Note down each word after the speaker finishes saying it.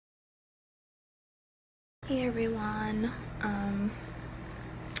Hey everyone, I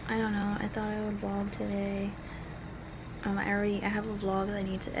don't know, I thought I would vlog today. I have a vlog that I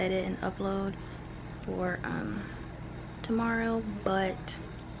need to edit and upload for tomorrow, but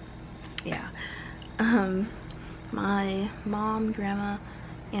yeah, my mom, grandma,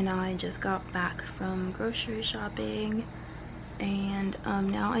 and I just got back from grocery shopping, and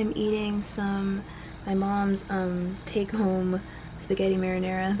now I'm eating my mom's take-home spaghetti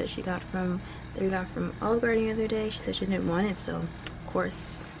marinara that we got from Olive Garden the other day. She said she didn't want it, so of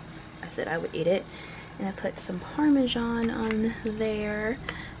course I said I would eat it, and I put some Parmesan on there,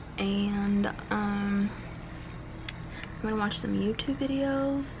 and I'm gonna watch some YouTube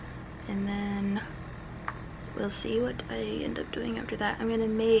videos, and then we'll see what I end up doing after that. I'm gonna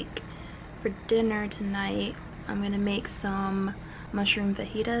make, for dinner tonight, I'm gonna make some mushroom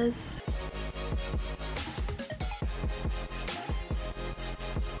fajitas.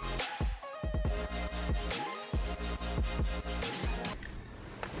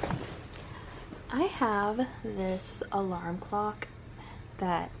 I have this alarm clock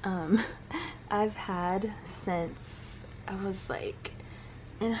that I've had since I was like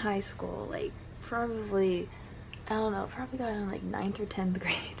in high school, like probably, I don't know, probably got in like 9th or 10th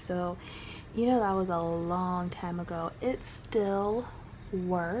grade, so you know that was a long time ago. It still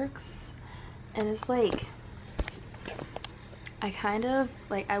works, and it's like, I kind of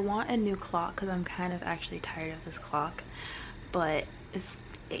like, I want a new clock because I'm kind of actually tired of this clock, but it's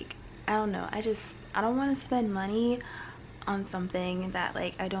like, I don't know, I don't want to spend money on something that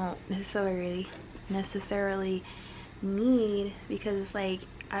like I don't necessarily need, because it's like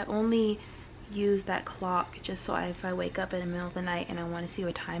I only use that clock just so if I wake up in the middle of the night and I want to see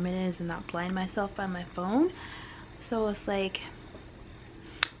what time it is and not blind myself by my phone. So it's like,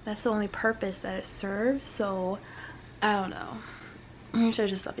 that's the only purpose that it serves. So I don't know, I should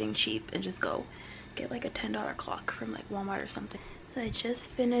just stop being cheap and just go get like a $10 clock from like Walmart or something. So I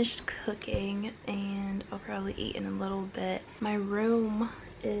just finished cooking and I'll probably eat in a little bit. My room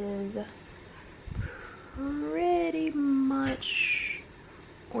is pretty much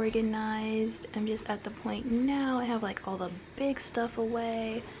organized. I'm just at the point now, I have like all the big stuff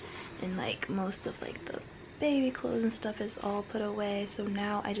away, and like most of like the baby clothes and stuff is all put away. So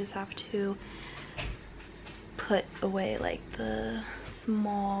now I just have to put away like the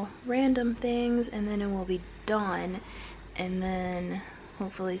small random things, and then it will be done. And then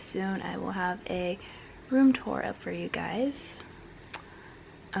hopefully soon I will have a room tour up for you guys,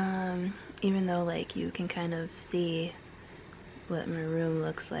 even though like you can kind of see what my room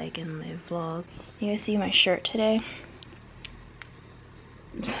looks like in my vlog. You guys see my shirt today?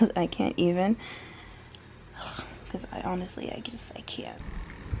 I can't even, because I honestly I can't.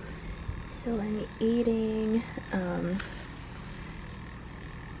 So I'm eating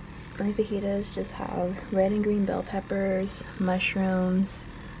my fajitas just have red and green bell peppers, mushrooms,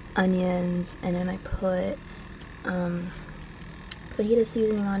 onions, and then I put fajita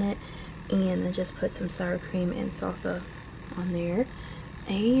seasoning on it, and I just put some sour cream and salsa on there,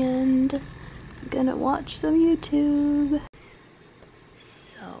 and I'm gonna watch some YouTube.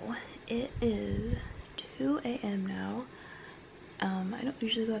 So it is 2 a.m. now. I don't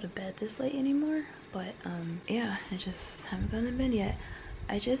usually go to bed this late anymore, but yeah, I just haven't gone to bed yet.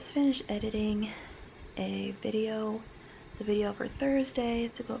 I just finished editing the video for Thursday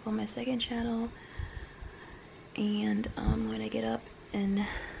to go up on my second channel, and when I get up in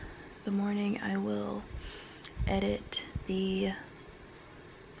the morning I will edit the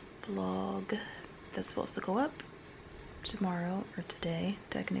vlog that's supposed to go up tomorrow, or today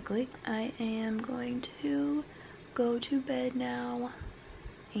technically. I am going to go to bed now,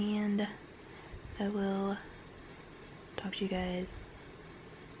 and I will talk to you guys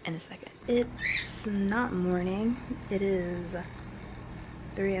in a second. It's not morning, it is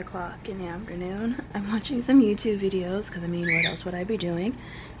 3 o'clock in the afternoon. I'm watching some YouTube videos because I mean, what else would I be doing?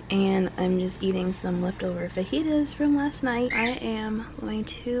 And I'm just eating some leftover fajitas from last night. I am going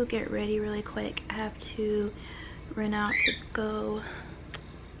to get ready really quick. I have to run out to go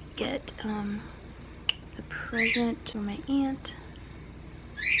get a present for my aunt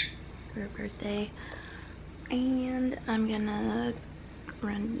for her birthday, and I'm gonna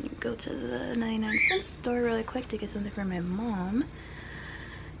go to the 99-cent store really quick to get something for my mom,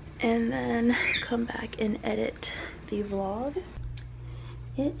 and then come back and edit the vlog.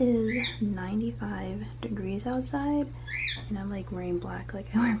 It is 95 degrees outside, and I'm like wearing black, like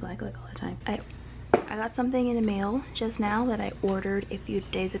I wear black like all the time. I got something in the mail just now that I ordered a few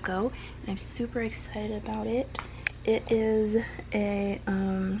days ago, and I'm super excited about it. It is a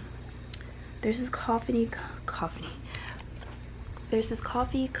there's this coffee comfy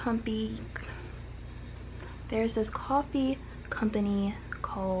There's this coffee company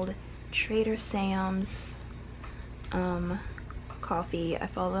called Trader Sam's coffee. I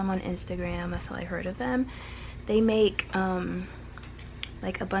follow them on Instagram. That's how I heard of them. They make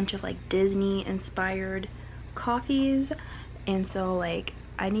like a bunch of like Disney inspired coffees, and so like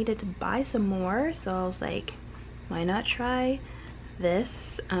I needed to buy some more, so I was like, why not try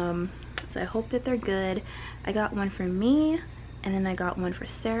this? So I hope that they're good. I got one for me, and then I got one for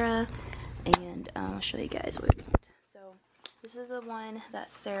Sarah, and I'll show you guys what we got. So this is the one that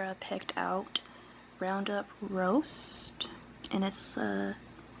Sarah picked out, Roundup Roast, and it's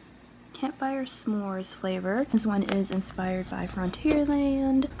campfire s'mores flavor. This one is inspired by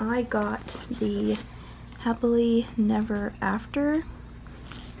Frontierland. I got the Happily Never After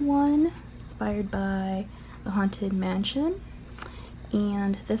one, inspired by the Haunted Mansion.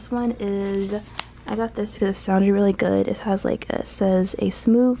 And this one is, I got this because it sounded really good. It has like it says a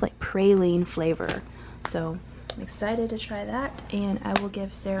smooth like praline flavor, so I'm excited to try that. And I will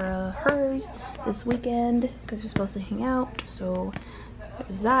give Sarah hers this weekend because we're supposed to hang out, so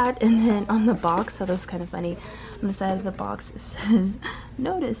there's that. And then on the box, so that was kind of funny, on the side of the box it says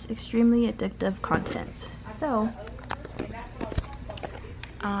notice extremely addictive contents. So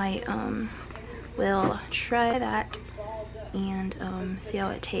I will try that and see how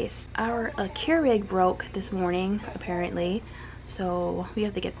it tastes. Our Keurig broke this morning apparently, so we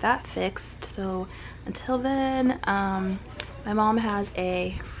have to get that fixed. So until then, my mom has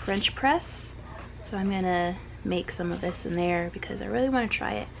a French press, so I'm gonna make some of this in there because I really want to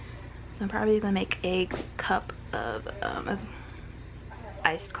try it. So I'm probably gonna make a cup of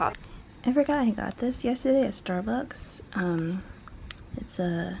iced coffee. I forgot I got this yesterday at Starbucks. It's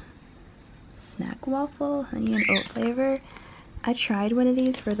a snack waffle, honey and oat flavor. I tried one of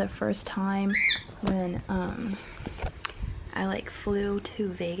these for the first time when I like flew to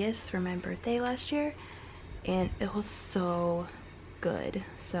Vegas for my birthday last year, and it was so good.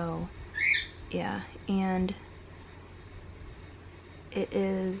 So yeah, and it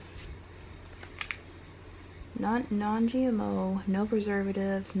is non-GMO, no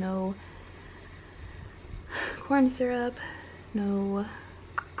preservatives, no corn syrup, no,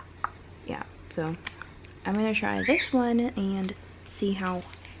 yeah. So I'm gonna try this one and see how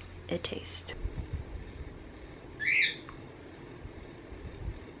it tastes.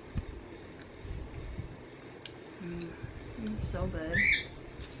 It's so good.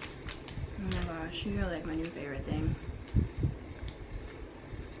 Oh my gosh, you're like my new favorite thing.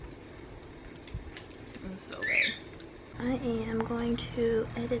 It's so good. I am going to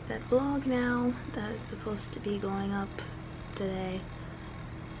edit that vlog now. That's supposed to be going up today.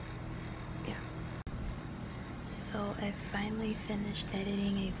 Yeah. So I finally finished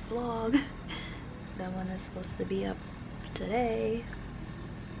editing a vlog. That one is supposed to be up today.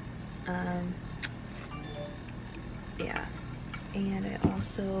 Yeah. And I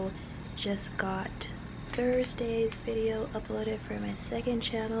also just got Thursday's video uploaded for my second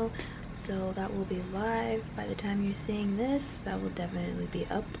channel, so that will be live by the time you're seeing this. That will definitely be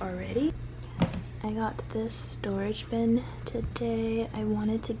up already. I got this storage bin today. I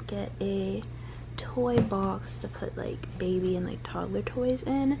wanted to get a toy box to put like baby and like toddler toys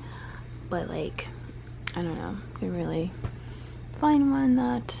in, but like I don't know, couldn't really find one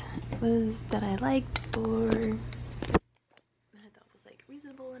that I liked or I thought was like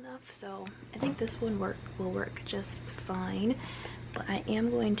reasonable enough. So I think this one will work just fine. But I am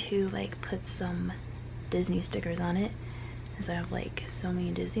going to like put some Disney stickers on it, as I have like so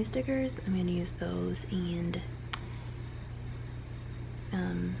many Disney stickers. I'm gonna use those, and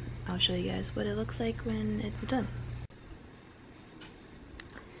I'll show you guys what it looks like when it's done.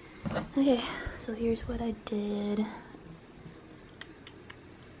 Okay, so here's what I did.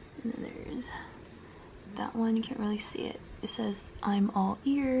 And then there's that one, you can't really see it. It says I'm all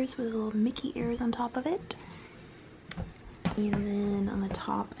ears with little Mickey ears on top of it. And then on the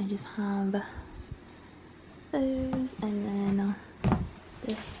top I just have those, and then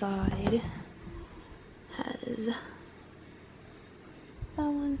this side has, that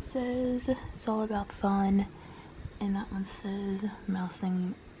one says it's all about fun, and that one says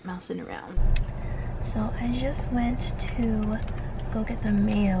mousing around. So I just went to go get the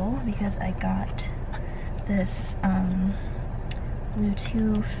mail because I got this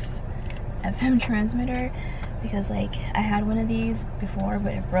Bluetooth FM transmitter, because like I had one of these before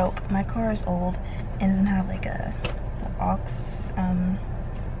but it broke. My car is old and doesn't have like the aux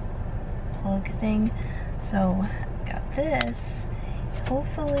plug thing, so I got this.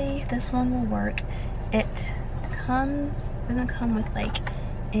 Hopefully this one will work. It doesn't come with like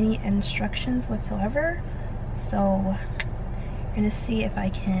any instructions whatsoever, so we're gonna see if I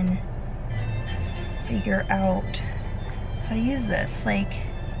can figure out how to use this. Like,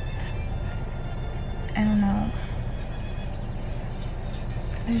 I don't know.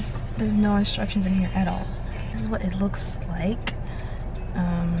 There's no instructions in here at all. This is what it looks like.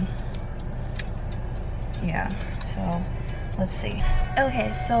 Yeah, so let's see.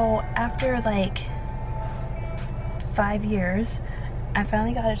 Okay, so after like 5 years, I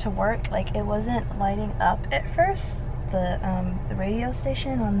finally got it to work. Like, it wasn't lighting up at first, the radio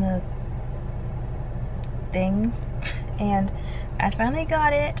station on the thing, and I finally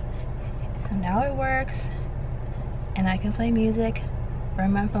got it, so now it works and I can play music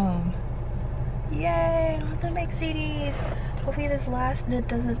from my phone. Yay! I don't have to make CDs. Hopefully this last knit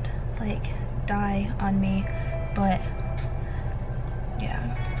doesn't like die on me, but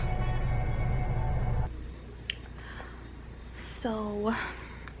yeah. So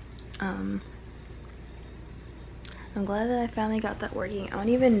I'm glad that I finally got that working. I don't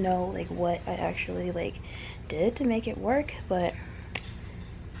even know like what I actually like did to make it work, but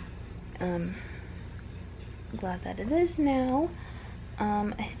I'm glad that it is now.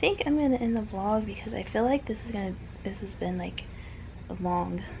 I think I'm gonna end the vlog because I feel like this has been like a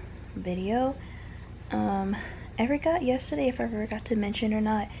long video. I forgot yesterday if I forgot to mention or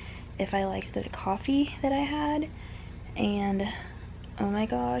not if I liked the coffee that I had, and oh my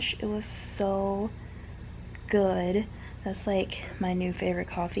gosh, it was so good. That's like my new favorite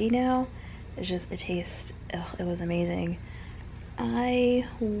coffee now. It's just, it tastes, it was amazing. I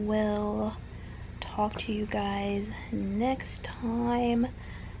will talk to you guys next time.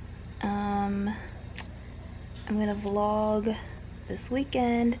 I'm gonna vlog this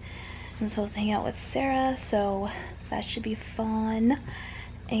weekend. I'm supposed to hang out with Sarah, so that should be fun.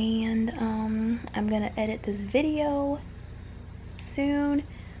 And I'm gonna edit this video soon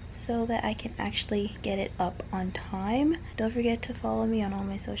so that I can actually get it up on time. Don't forget to follow me on all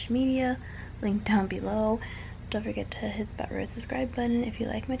my social media, link down below. Don't forget to hit that red subscribe button if you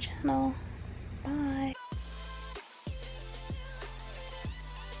like my channel. Bye.